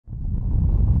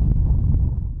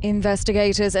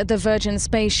Investigators at the Virgin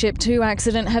SpaceShipTwo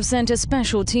accident have sent a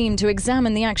special team to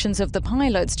examine the actions of the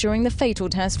pilots during the fatal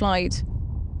test flight.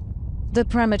 The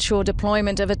premature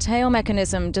deployment of a tail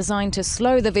mechanism designed to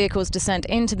slow the vehicle's descent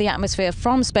into the atmosphere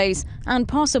from space and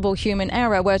possible human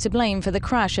error were to blame for the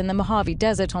crash in the Mojave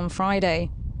Desert on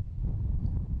Friday.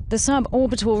 The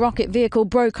suborbital rocket vehicle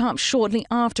broke up shortly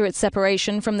after its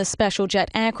separation from the special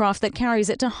jet aircraft that carries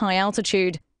it to high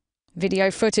altitude.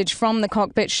 Video footage from the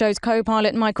cockpit shows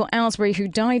co-pilot Michael Alsbury, who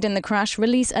died in the crash,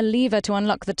 release a lever to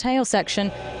unlock the tail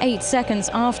section 8 seconds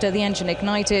after the engine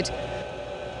ignited.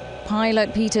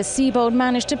 Pilot Peter Siebold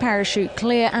managed to parachute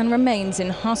clear and remains in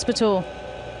hospital.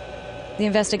 The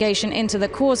investigation into the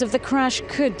cause of the crash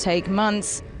could take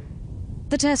months.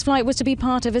 The test flight was to be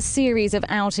part of a series of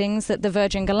outings that the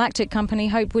Virgin Galactic company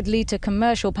hoped would lead to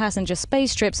commercial passenger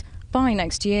space trips by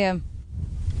next year.